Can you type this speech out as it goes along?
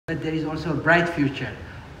but there is also a bright future.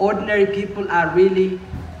 Ordinary people are really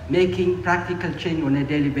making practical change on a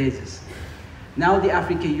daily basis. Now the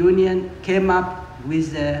African Union came up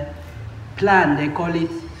with a plan, they call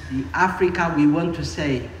it the Africa we want to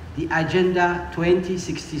see, the Agenda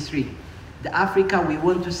 2063. The Africa we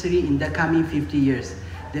want to see in the coming 50 years.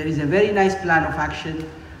 There is a very nice plan of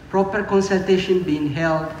action, proper consultation being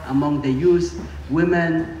held among the youth,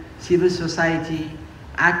 women, civil society,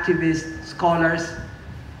 activists, scholars,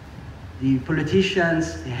 the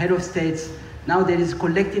politicians, the head of states. Now there is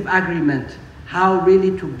collective agreement how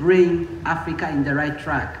really to bring Africa in the right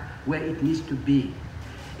track, where it needs to be.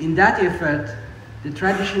 In that effort, the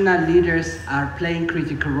traditional leaders are playing a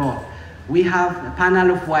critical role. We have a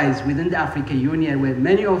panel of wise within the African Union where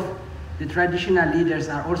many of the traditional leaders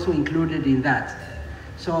are also included in that.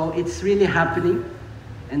 So it's really happening,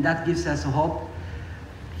 and that gives us hope.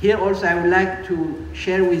 Here also I would like to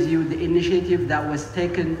share with you the initiative that was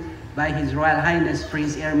taken by His Royal Highness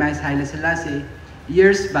Prince Ermias Haile Selassie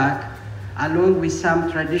years back, along with some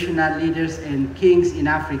traditional leaders and kings in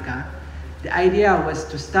Africa. The idea was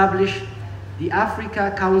to establish the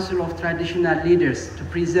Africa Council of Traditional Leaders to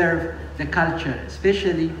preserve the culture,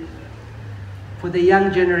 especially for the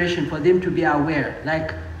young generation, for them to be aware,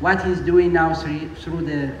 like what he's doing now through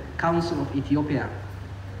the Council of Ethiopia.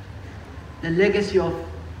 The legacy of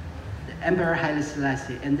the Emperor Haile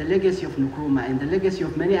Selassie, and the legacy of Nkrumah, and the legacy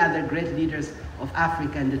of many other great leaders of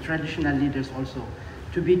Africa, and the traditional leaders also,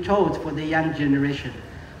 to be taught for the young generation.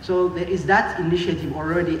 So there is that initiative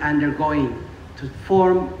already undergoing to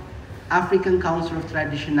form African Council of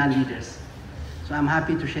Traditional Leaders. So I'm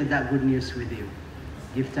happy to share that good news with you.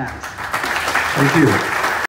 Give thanks. Thank you.